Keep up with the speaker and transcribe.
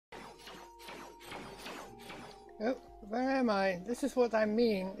Oh, where am I? This is what I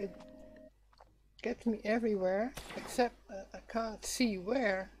mean. It gets me everywhere, except I can't see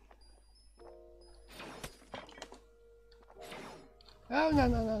where. Oh, no,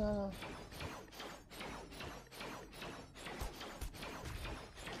 no, no, no, no.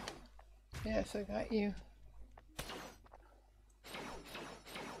 Yes, I got you.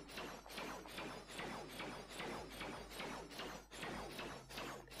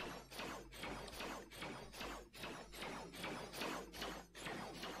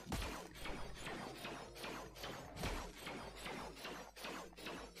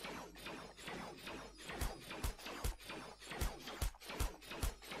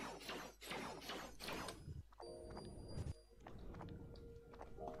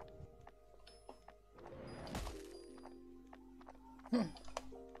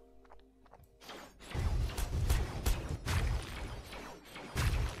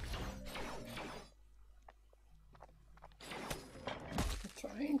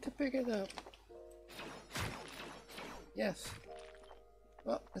 Trying to pick it up. Yes.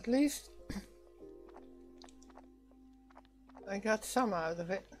 Well, at least I got some out of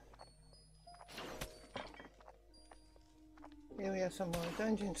it. Here we have some more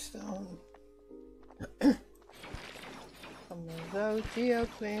dungeon stone. Some of those. Geo,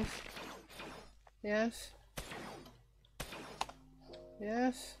 please. Yes.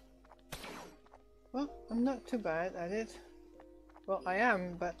 Yes. Well, I'm not too bad at it. Well, I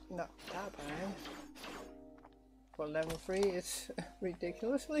am, but not that bad. For level 3, it's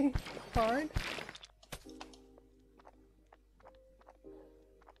ridiculously hard.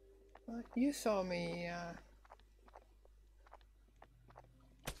 But you saw me,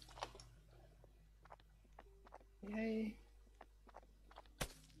 yay.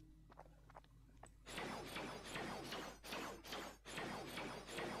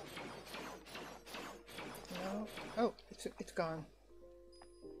 No. Oh, it's gone.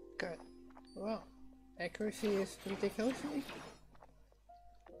 Good. Well, accuracy is ridiculously.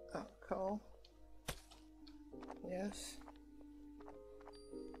 Oh, coal. Yes.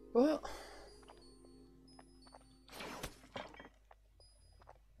 Well.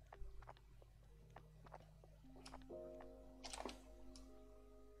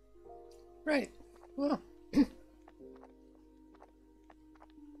 Right. Well.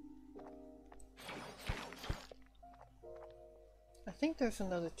 I think there's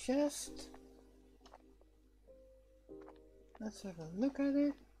another chest. Let's have a look at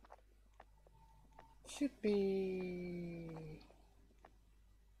it. Should be...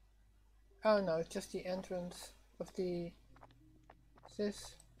 Oh no, it's just the entrance of the... Is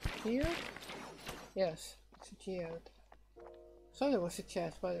this geode? Yes, it's a geode. Thought it was a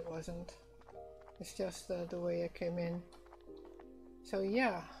chest, but it wasn't. It's just the way I came in. So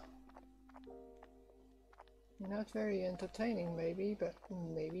yeah. Not very entertaining maybe, but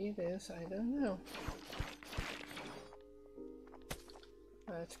maybe it is, I don't know.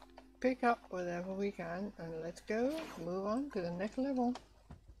 Let's pick up whatever we can and let's go move on to the next level.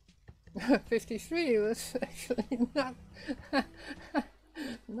 53 was actually not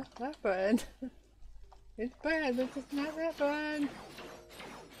not that bad. It's bad, but it's not that bad.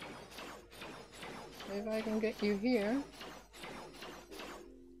 If I can get you here.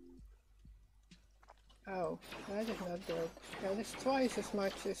 Oh, that is not good. That is twice as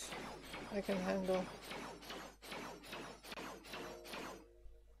much as I can handle.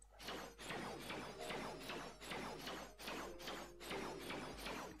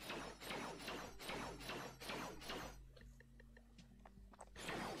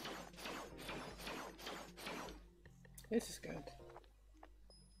 This is good.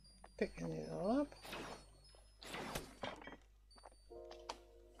 Picking it all up.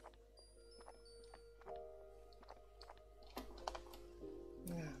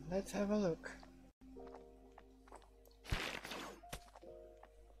 Yeah, let's have a look.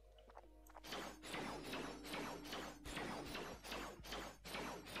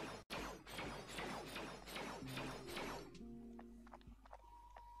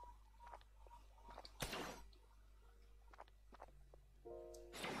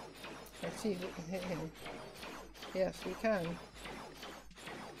 Let's see if we can hit him. Yes, we can.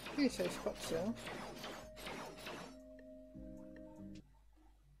 He's so spot still.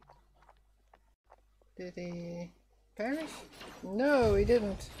 Did he perish? No, he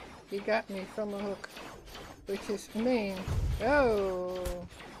didn't. He got me from a hook, which is mean. Oh!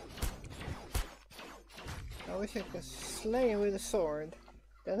 I wish I could slay him with a sword.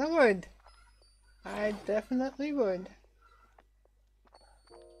 Then I would. I definitely would.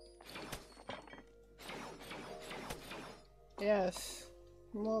 Yes.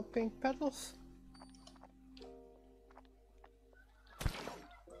 More pink petals.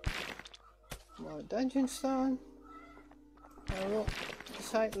 More dungeon stone. I will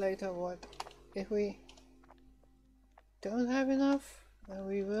decide later what if we don't have enough, then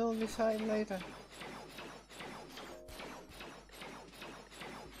we will decide later.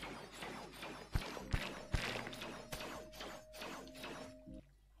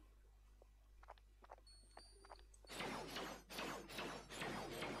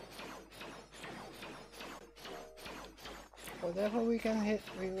 Whatever we can hit,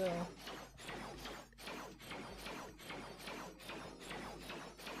 we will.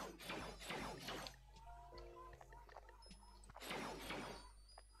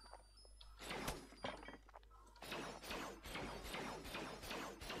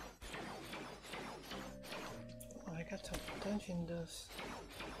 Oh, I got some dungeon dust.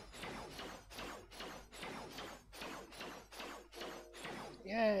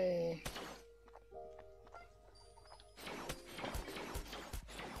 Yay!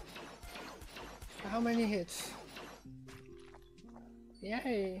 How many hits?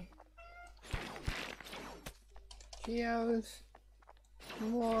 Yay! Geos.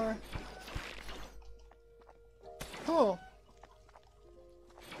 More. Cool.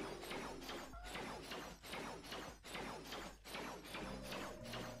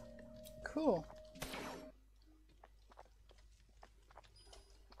 Cool.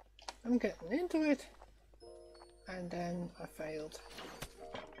 I'm getting into it. And then I failed.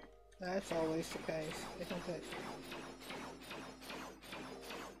 That's always the case, isn't it?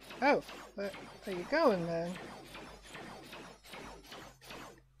 Oh, where are you going then?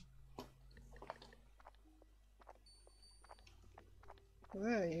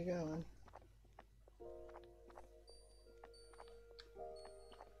 Where are you going?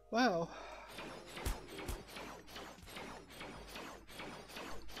 Wow.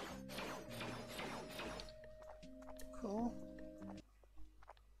 Cool.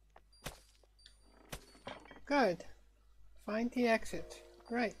 Good. Find the exit.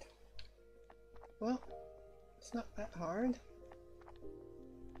 Right. Well, it's not that hard.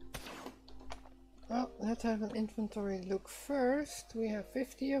 Well, let's have an inventory look first. We have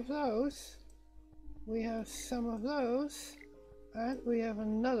 50 of those. We have some of those. And we have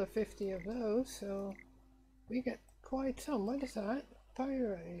another 50 of those, so we get quite some. What is that?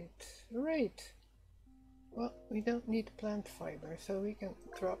 Pyrite. Great. Well, we don't need plant fiber, so we can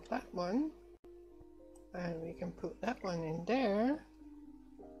drop that one. And we can put that one in there.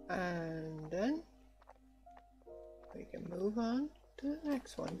 And then we can move on to the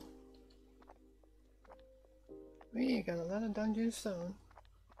next one. We got a lot of dungeon stone.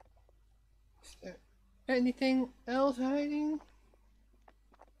 Is there anything else hiding?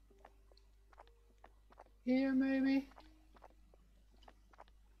 Here maybe?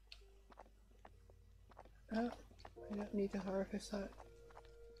 Oh, I don't need to harvest that.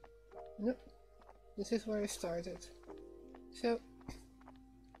 Nope. This is where I started. So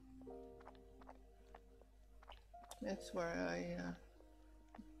that's where I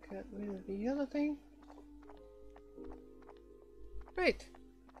got rid of the other thing. Great.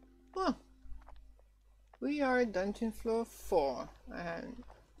 Well, we are at dungeon floor 4 and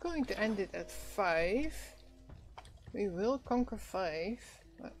going to end it at 5. We will conquer 5,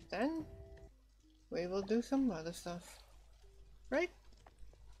 but then we will do some other stuff. Right?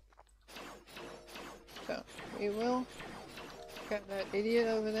 So, we will get that idiot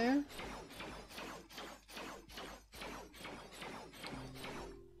over there.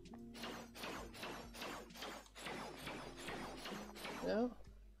 No?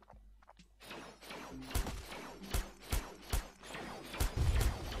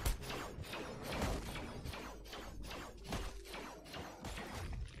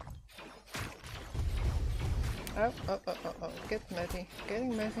 Oh, get messy,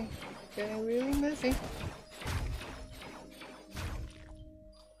 getting messy, getting really messy.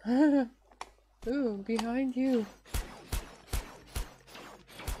 Ooh, behind you.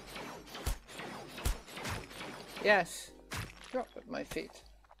 Yes, drop at my feet.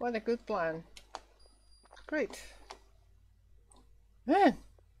 What a good plan. Great. Man!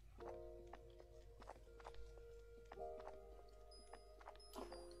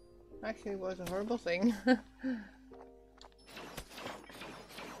 Actually, it was a horrible thing. I'm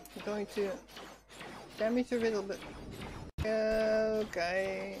going to damage a little bit.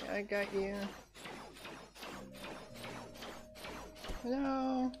 Okay, I got you.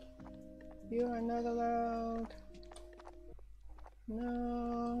 No, you are not allowed.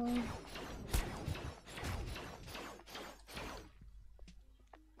 No.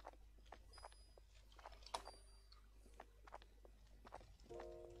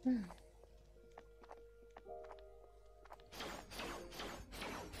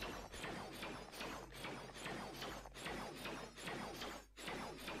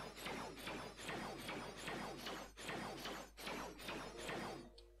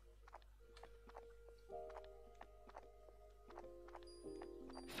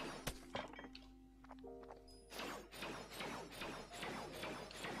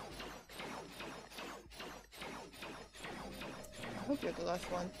 You're the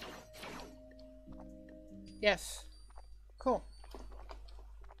last one. Yes. Cool.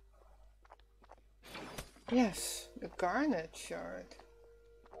 Yes, the garnet shard.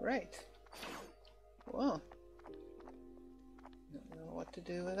 Right. Well, don't know what to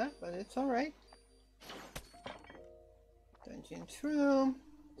do with that, but it's alright. Dungeon's room.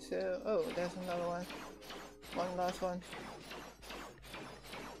 So, oh, there's another one. One last one.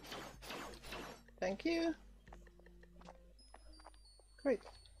 Thank you. Great.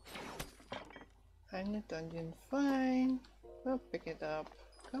 And the dungeon fine. We'll pick it up.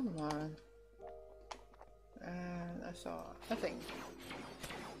 Come on. And I saw a thing.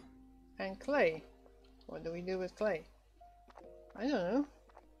 And clay. What do we do with clay? I don't know.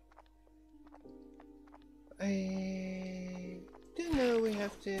 I do know we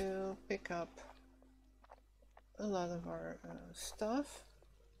have to pick up a lot of our stuff.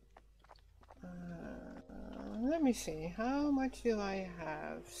 Let me see. How much do I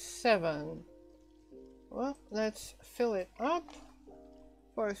have? 7. Well, let's fill it up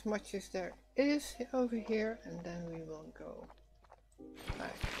for as much as there is over here, and then we will go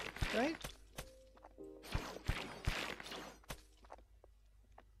back, right?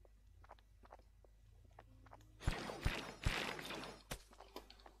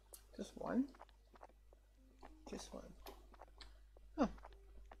 Just one? Just one. Oh,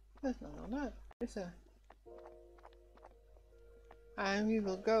 that's not all that. There's a... And we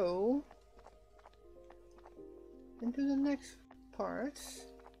will go into the next parts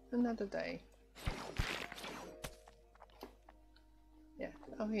another day. Yeah,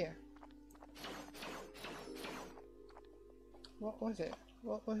 oh here. What was it?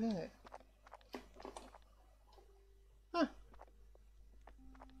 What was in it? Huh.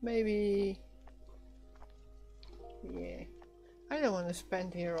 Maybe... Yeah. I don't want to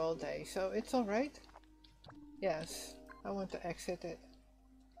spend here all day, so it's alright. Yes, I want to exit it.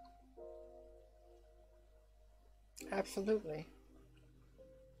 Absolutely.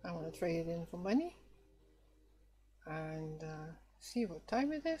 I want to trade it in for money. And see what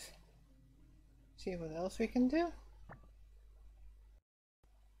time it is. See what else we can do.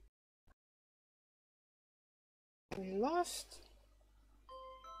 We lost.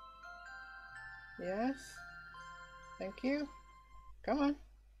 Yes. Thank you. Come on.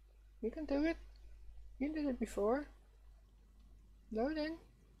 You can do it. You did it before. Load in.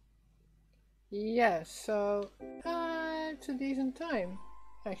 Yes, so it's a decent time,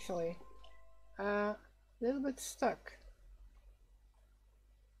 actually. A little bit stuck.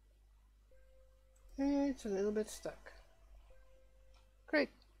 It's a little bit stuck. Great.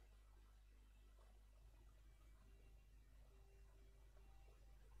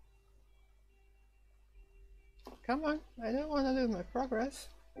 Come on, I don't want to lose my progress.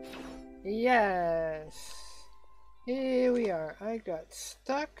 Yes. Here we are. I got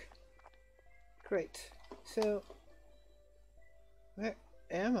stuck. Great. So, where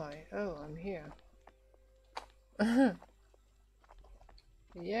am I? Oh, I'm here.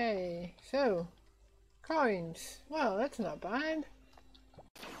 Yay. So, coins. Well, that's not bad.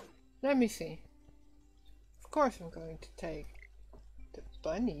 Let me see. Of course I'm going to take the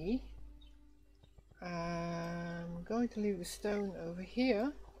bunny. I'm going to leave the stone over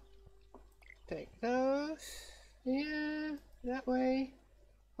here. Take those. Yeah, that way.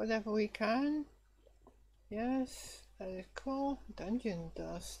 Whatever we can. Yes, that is cool. Dungeon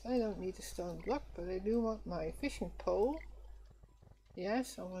dust. I don't need a stone block, but I do want my fishing pole.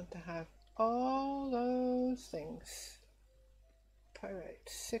 Yes, I want to have all those things. Pirate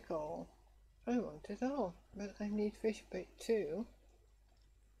sickle. I want it all, but I need fish bait too.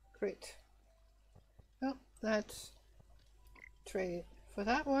 Great. Well, let's trade for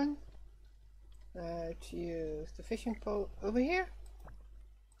that one. Let's use the fishing pole over here.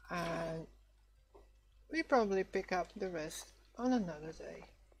 And we probably pick up the rest on another day.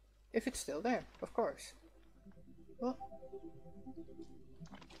 If it's still there, of course. Well,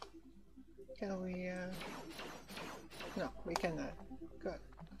 can we, no, we cannot. Good.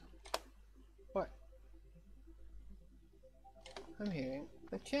 What? I'm hearing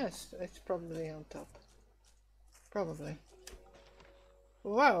a chest. It's probably on top. Probably.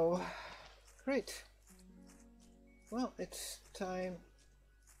 Wow. Great. Well, it's time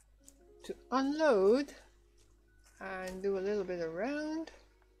to unload and do a little bit around.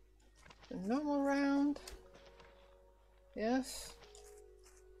 A normal round. Yes.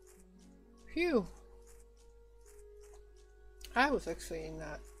 Phew. I was actually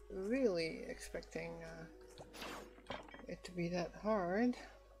not really expecting it to be that hard.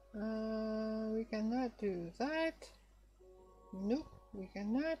 We cannot do that. Nope. we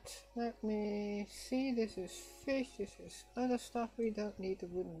cannot. Let me see, this is fish, this is other stuff. We don't need the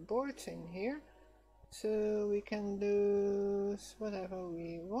wooden boards in here. So we can do whatever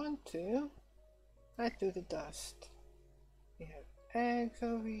we want to. Let's do the dust. We have eggs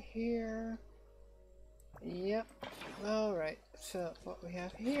over here. Yep. Alright, so what we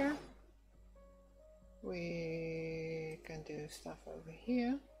have here, we can do stuff over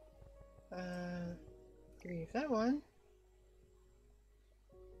here. Leave that one.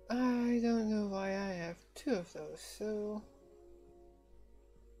 I don't know why I have two of those, so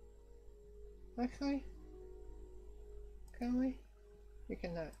actually, can we? We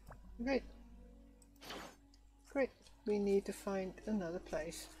cannot. Great. Great. We need to find another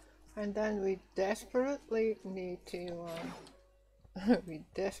place. And then we desperately need to, no,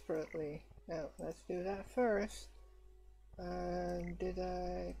 let's do that first. Did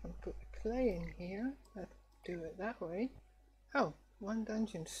I can put the clay in here? Let's do it that way. Oh, one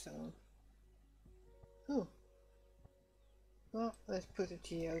dungeon stone. Oh. Well, let's put the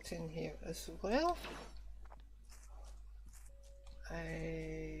geodes in here as well.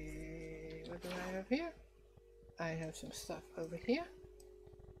 What do I have here? I have some stuff over here.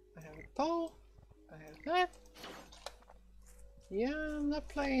 I have a pole. I have that. Yeah, I'm not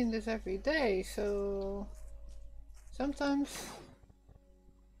playing this every day, so sometimes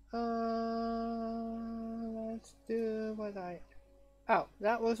let's do what oh,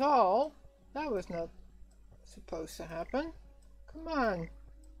 that was all. That was not supposed to happen. Come on.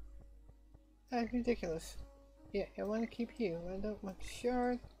 That's ridiculous. Yeah, I want to keep you. I don't want the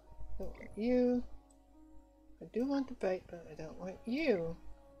shard. I don't want you. I do want the bait, but I don't want you.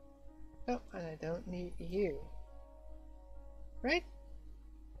 Oh, and I don't need you. Right?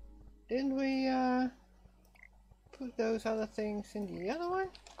 Didn't we put those other things in the other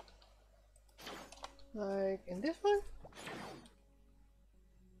one? Like in this one?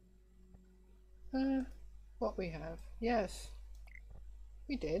 What we have? Yes.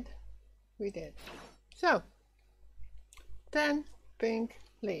 We did. We did. So, 10 pink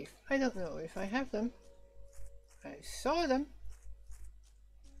leaf. I don't know if I have them. I saw them.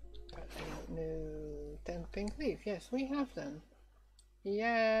 But I don't know. 10 pink leaf. Yes, we have them.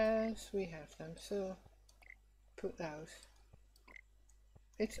 Yes, we have them. So, put those.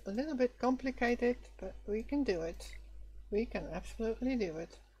 It's a little bit complicated, but we can do it. We can absolutely do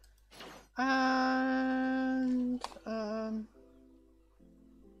it. And I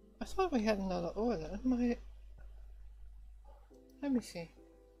thought we had another order. Let me see.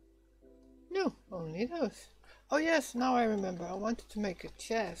 No, only those. Oh yes, now I remember. I wanted to make a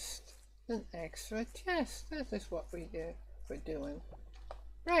chest. An extra chest. That is what we're doing.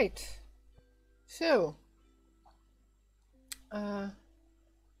 Right. So, I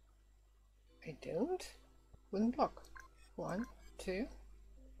don't. Wooden block. 1, 2.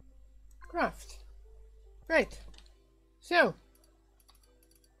 Craft. Right. So,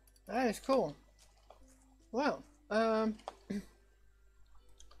 that is cool. Well, we're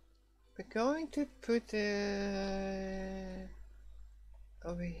going to put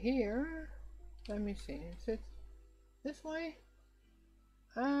over here. Let me see. Is it this way?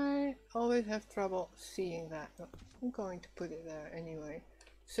 I always have trouble seeing that. I'm going to put it there anyway.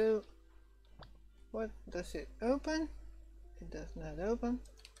 So, what does it open? It does not open.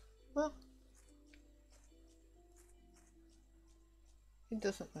 Well, it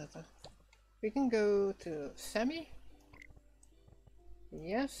doesn't matter. We can go to Sammy.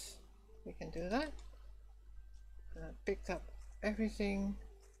 Yes, we can do that. Picked up everything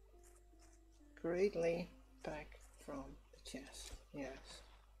greatly back from the chest. Yes.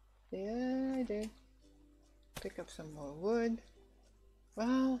 Yeah, I did. Pick up some more wood.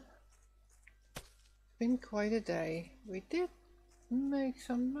 Well, it's been quite a day. We did make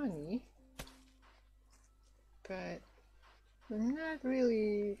some money, but I'm not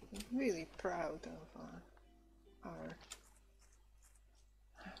really proud of our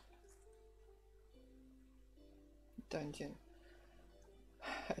dungeon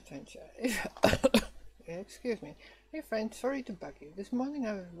adventure. Excuse me. Hey friend, sorry to bug you. This morning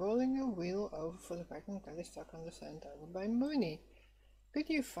I was rolling a wheel over for the wagon and got it stuck on the sand over by Mooney. Could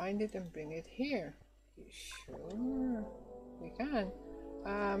you find it and bring it here? Sure, we can.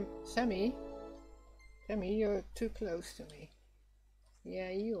 Sammy, you're too close to me.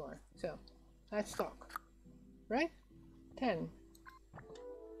 Yeah, you are. So, let's talk. Right? 10.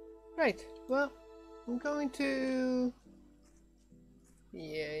 Right, well, I'm going to...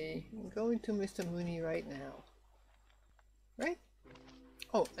 Yay, I'm going to Mr. Mooney right now. Right?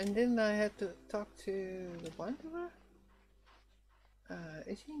 Oh, and then I had to talk to the Wanderer?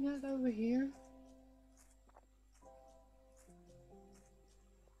 Is he not over here?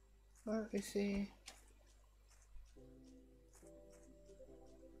 Where is he?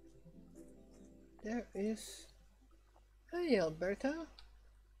 There is... Hey Alberto!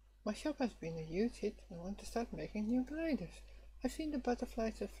 My shop has been a huge hit and I want to start making new gliders. I've seen the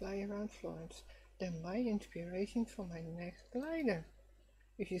butterflies that fly around Florence. They're my inspiration for my next glider.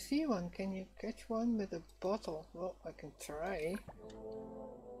 If you see one, can you catch one with a bottle? Well, I can try.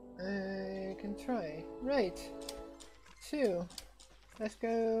 I can try. Right. So, let's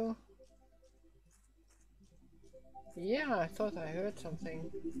go. Yeah, I thought I heard something.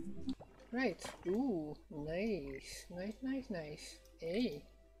 Right. Ooh, nice. Nice, nice, nice. Hey,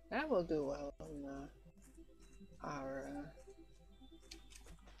 that will do well on our...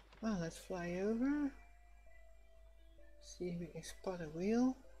 Well, let's fly over. See if we can spot a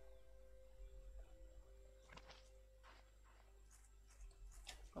wheel.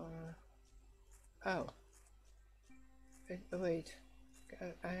 Oh. Wait.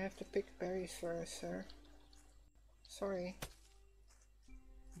 I have to pick berries first, sir. Sorry.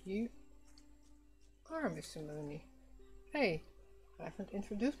 You are Mr. Mooney. Hey, I haven't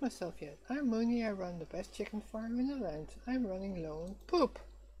introduced myself yet. I'm Mooney. I run the best chicken farm in the land. I'm running low on poop.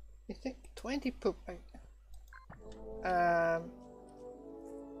 You think 20 poop?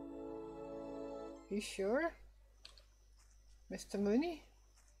 You sure? Mr. Mooney?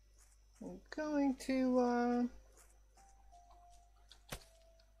 I'm going to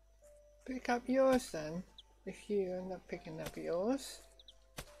pick up yours then. If you're not picking up yours.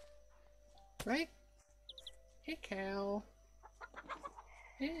 Right? Hey cow.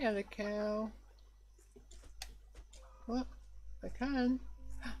 Hey other cow. Well, I can.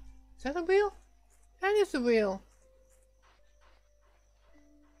 Is that a wheel? That is the wheel.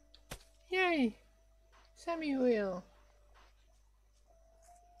 Yay! Sammy wheel.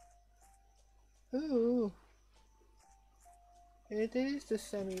 Ooh. It is the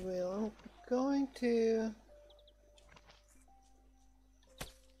Sammy wheel. I'm going to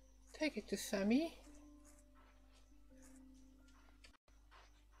take it to Sammy.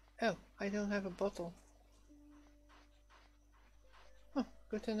 Oh, I don't have a bottle. Oh,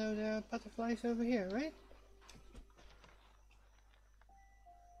 good to know there are butterflies over here, right?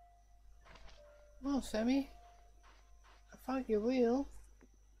 Well, Sammy, I found your wheel.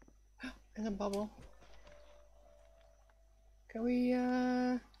 And a bubble. Can we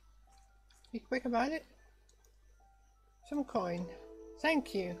be quick about it? Some coin.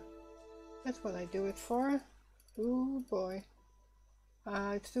 Thank you. That's what I do it for. Ooh boy.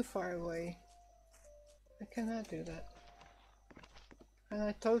 It's too far away. I cannot do that. And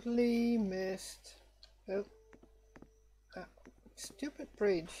I totally missed. Oh. Stupid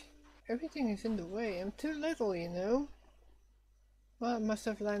bridge. Everything is in the way. I'm too little, you know. Well, it must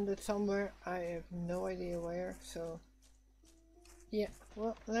have landed somewhere. I have no idea where, so... Yeah,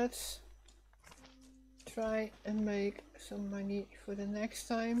 well, let's try and make some money for the next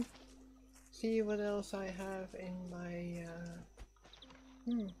time. See what else I have in my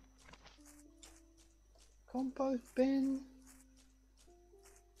compost bin.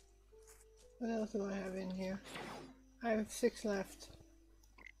 What else do I have in here? I have 6 left.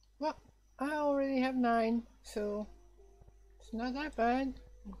 Well, I already have 9, so it's not that bad.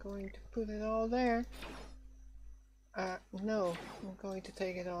 I'm going to put it all there. No, I'm going to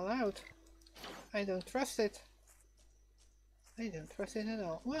take it all out. I don't trust it. I don't trust it at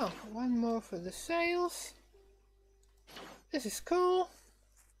all. Well, one more for the sales. This is cool.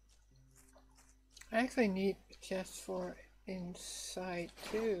 I actually need a chest for inside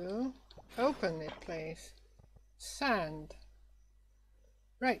too. Open it, please. Sand.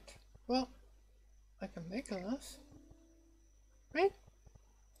 Right. Well, I can make glass. Right?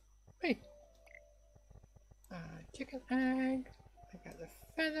 Wait. Chicken egg. I got a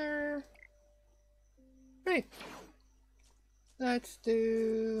feather. Right. Let's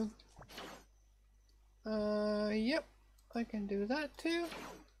do... yep. I can do that too.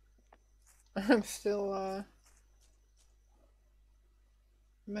 I'm still,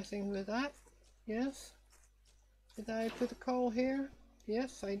 messing with that. Yes. Did I put a coal here?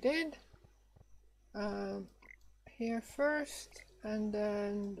 Yes, I did. Here first, and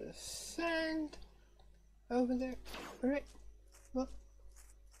then the sand over there. Right. Well,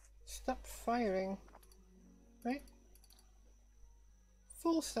 stop firing. Right.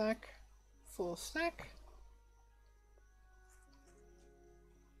 Full stack. Full stack.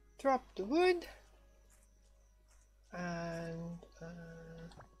 Drop the wood. And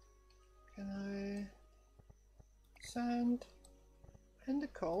can I sand and the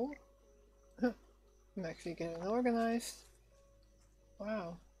coal? I'm actually getting organized.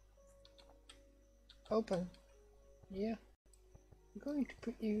 Wow. Open. Yeah. I'm going to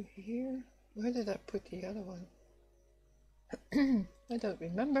put you here. Where did I put the other one? I don't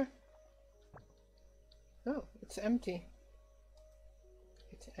remember. Oh, it's empty.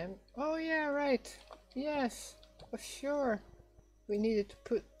 It's oh yeah, right. Yes, for sure. We needed to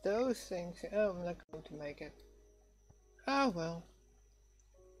put those things. Oh, I'm not going to make it. Oh well.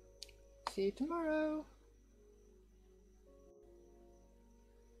 See you tomorrow.